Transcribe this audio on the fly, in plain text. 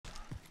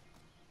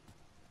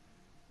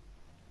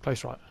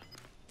Close right.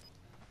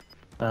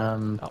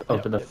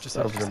 Over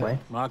the way.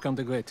 Mark on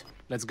the grid.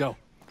 Let's go.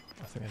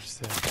 I think they're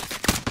just there.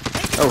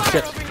 Oh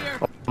shit!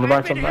 On the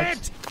right, on the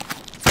right.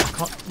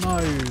 No.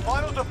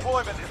 Final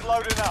deployment is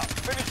loading up.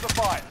 Finish the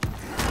fight.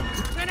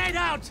 Grenade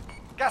out!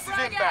 Gas is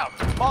inbound.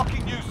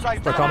 Marking new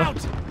safe Look, zone. Armor.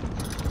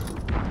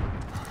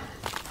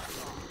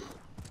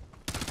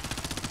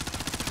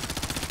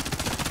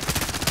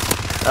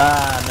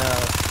 Ah no.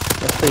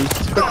 Yes, please.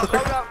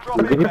 Loadout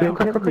drop You inbound.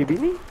 beat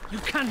me? You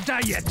can't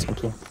die yet!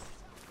 Thank you.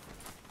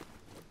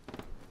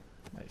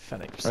 Mate,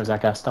 Fennec. Where's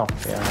that guy stop?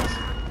 Yeah.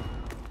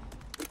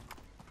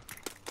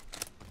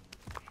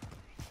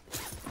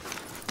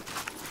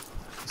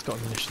 He's got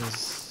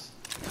munitions.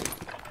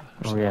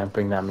 Oh yeah,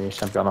 bring that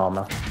ammunition. I've got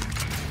armor.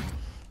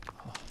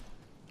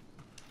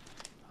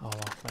 Oh well,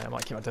 mate, I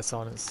might keep my dead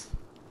silence.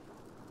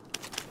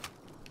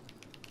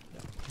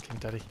 Yeah, King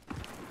Daddy.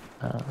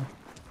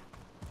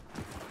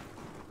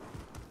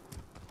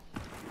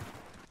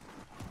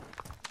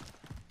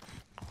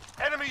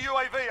 Enemy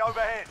UAV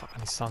overhead. Fuck,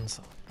 and his sons.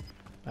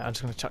 Mate, I'm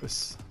just gonna chuck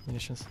this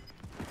munitions.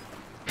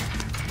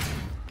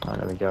 Oh,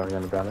 there we go. We're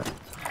gonna grab it.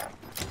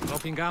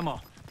 Dropping ammo.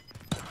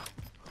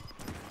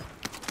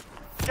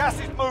 Gas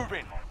is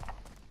moving.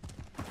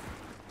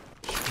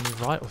 Should we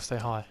move right or stay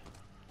high?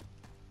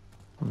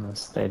 I'm gonna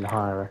stay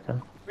high, I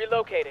reckon.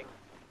 Relocating.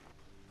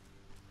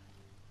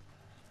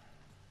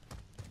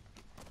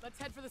 Let's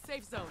head for the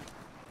safe zone.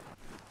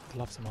 I'd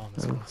love some armor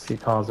as well. See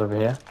cars over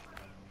here.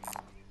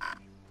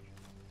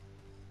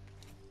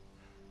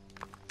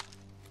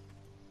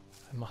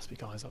 There must be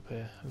guys up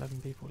here.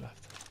 11 people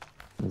left.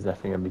 There's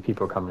definitely gonna be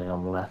people coming in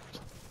on the left.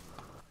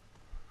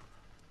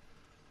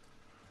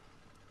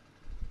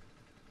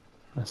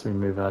 Unless we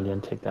move early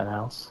and take that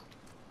house.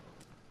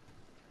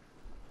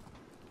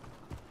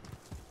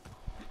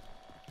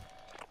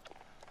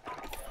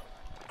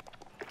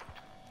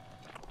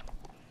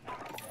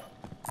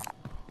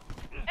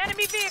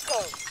 Enemy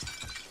vehicle.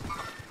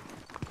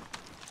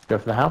 Go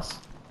for the house.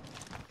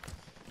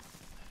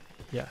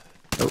 Yeah.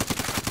 Oh.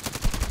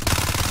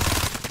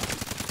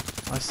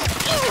 Nice.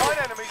 9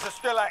 enemies are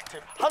still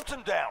active. Hunt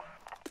them down.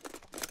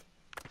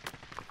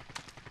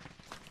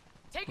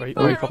 Taking Where you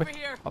fire copy? over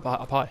here.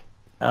 Up high.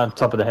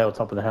 Top of the hill,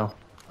 top of the hill.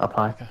 Up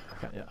high.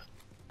 Okay, yeah.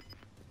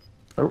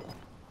 Oh.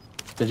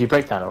 Did you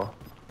break that or?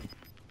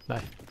 No,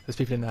 there's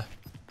people in there.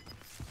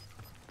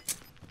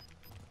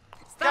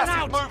 Gas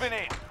out. is moving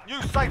in.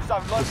 New safe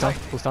zone Full stun,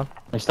 located. full stun.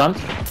 Are you stunned?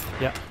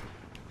 Yeah,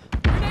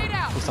 Grenade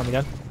out. full stun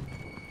again.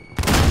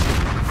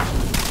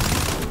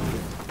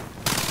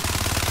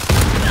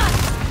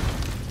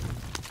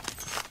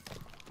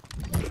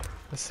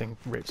 This thing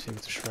rips you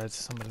to shreds,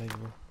 it's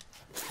unbelievable.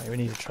 Mate, we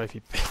need a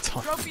trophy big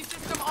time. Trophy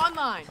system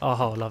online.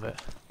 Oh, I love it.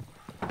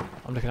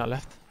 I'm looking at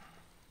left.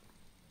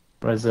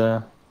 Where's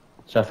should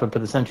I put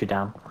the sentry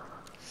down?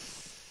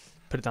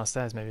 Put it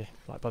downstairs maybe,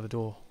 like by the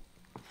door.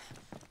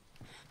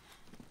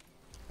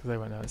 Because they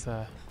won't know it's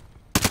there.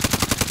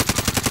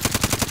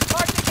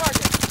 Mark the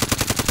target.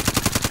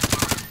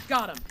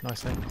 Got him.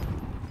 Nice mate.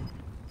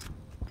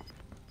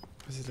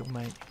 Where's his little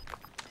mate?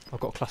 I've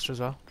got a cluster as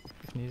well,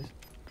 if needed.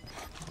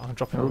 I'll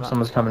drop him Oh, on that.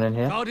 someone's coming in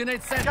here.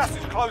 Coordinate set. Gas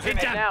is closing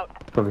Hit in. down. Out.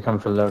 Probably coming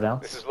for the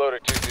loadout. This is loader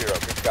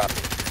 2-0. Good copy.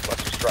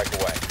 Cluster strike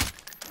away.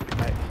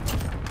 Mate.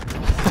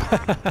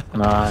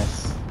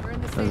 Nice. We're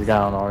in the There's safe a guy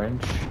on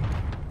orange.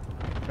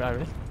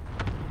 Really?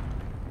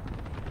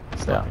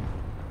 So,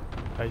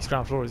 He's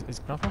ground floor, he's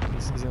ground floor?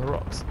 He's in the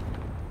rocks.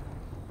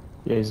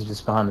 yeah, he's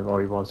just behind the,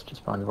 or he was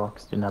just behind the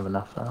rocks. Didn't have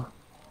enough though.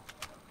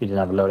 He didn't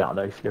have a loadout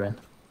though, he flew in.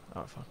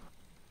 Oh, fine.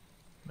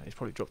 Mate, he's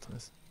probably dropped on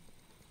this.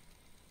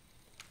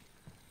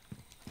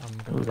 I'm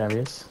Oh, gonna... there he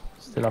is.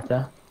 Still up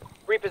there.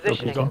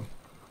 Repositioning. Gone.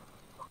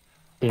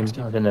 Team, I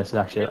don't know if it's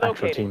actually an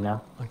actual Relocating. team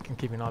now. I can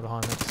keep an eye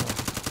behind them. So.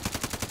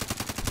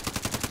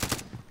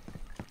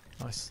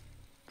 Nice.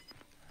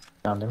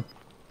 Found him.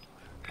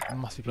 There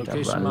must be people. I'm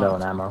Location running low on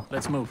marked. ammo.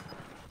 Let's move.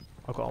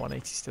 I've got a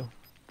 180 still.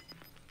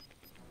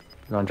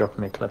 You want to drop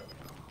me a clip?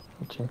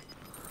 Would you?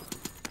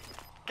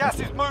 Gas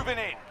is moving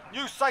in.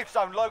 New safe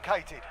zone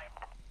located.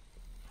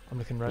 I'm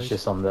looking road. It's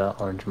just on the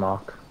orange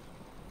mark.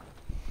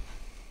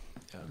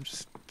 Yeah, I'm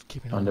just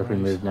keeping I on wonder the if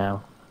we road. move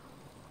now.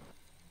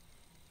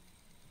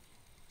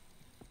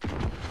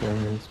 There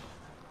he is.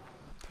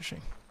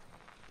 Pushing.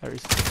 There he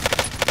is.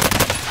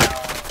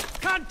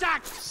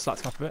 Contact!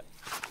 Slacked him up a bit.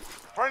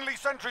 Friendly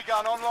sentry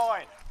gun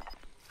online.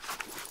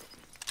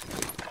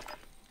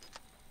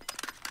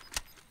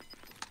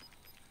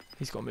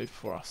 He's got to move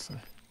before us. So.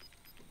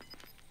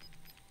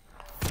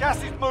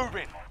 Gas is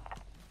moving.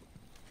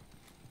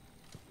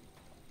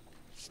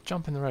 Just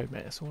jump in the road,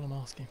 mate. That's all I'm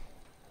asking.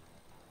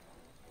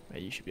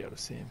 Mate, you should be able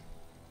to see him.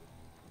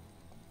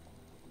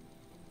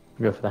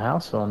 Go for the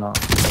house or not?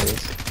 There he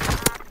is.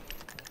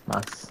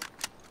 Nice.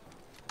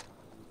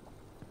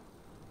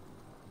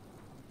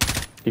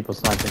 People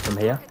sniping from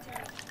here.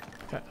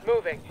 Okay,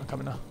 Moving. I'm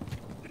coming now.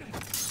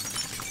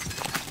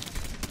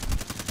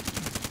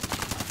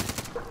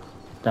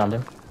 Downed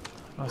him.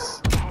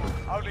 Nice.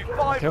 Only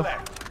 5 Kill.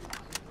 left.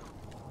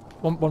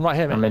 One right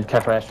here, mate. I'm in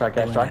careful airstrike,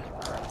 airstrike.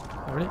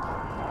 Oh, really?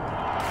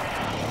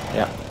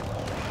 Yeah.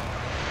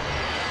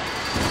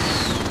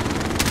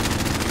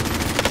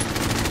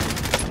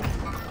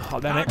 Oh,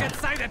 damn it. Target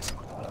sighted.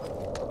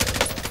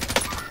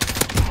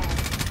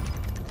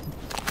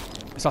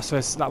 It's us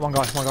versus that one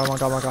guy. One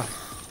guy.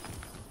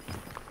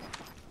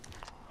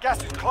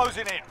 Gas is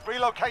closing in.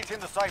 Relocating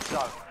the safe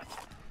zone.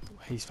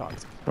 He's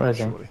fucked. Where is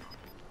he? Surely.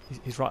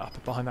 He's right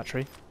up behind that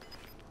tree.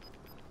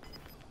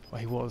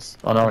 Well, he was.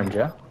 On orange,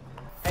 yeah?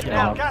 Head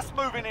Yeah. down. Gas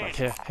moving in. Like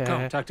here.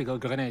 Go. Tactical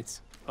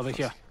grenades. Over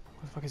here.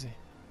 Where the fuck is he?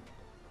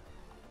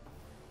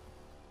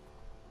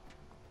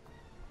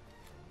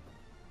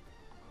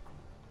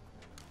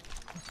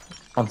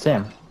 Can't see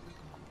him.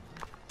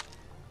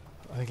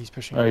 I think he's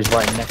pushing. Oh, he's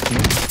right next to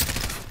me.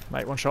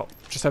 Mate, one shot.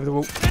 Just over the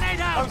wall. Grenade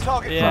No out.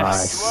 target.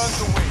 Yes. You earned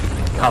the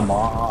win. Come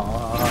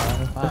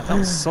on. Man, that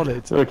was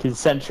solid. Look, his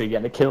sentry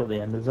getting a kill at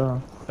the end as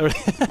well.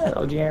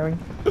 Hello, Jerry.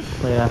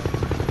 Yeah.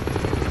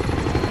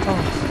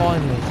 Oh,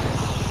 finally.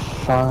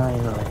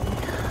 Finally.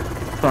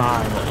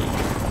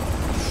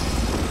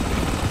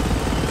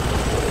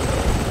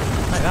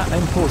 Mate, that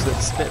end pause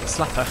looks a bit of a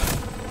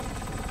slapper.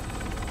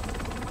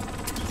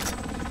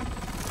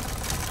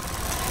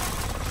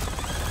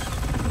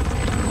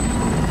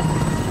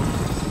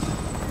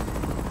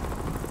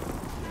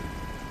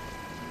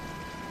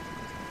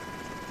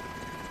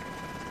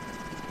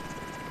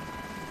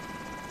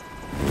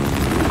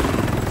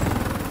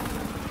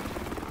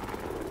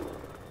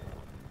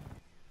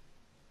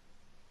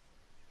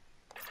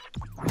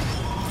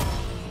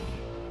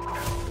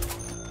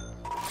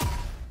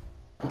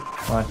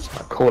 Right,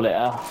 call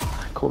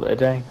it a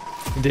day.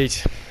 Indeed.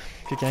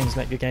 Good games,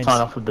 mate. Good games.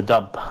 Sign off with the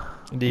dub.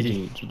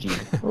 Indeed.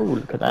 GG. Oh,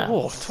 look at that.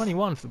 Oh,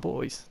 21 for the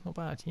boys. Not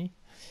bad, yeah?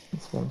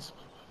 This one's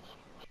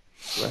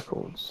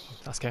records.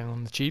 That's going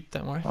on the tube,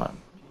 don't worry. Right.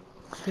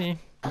 See you.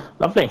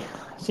 Lovely.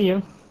 See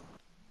you.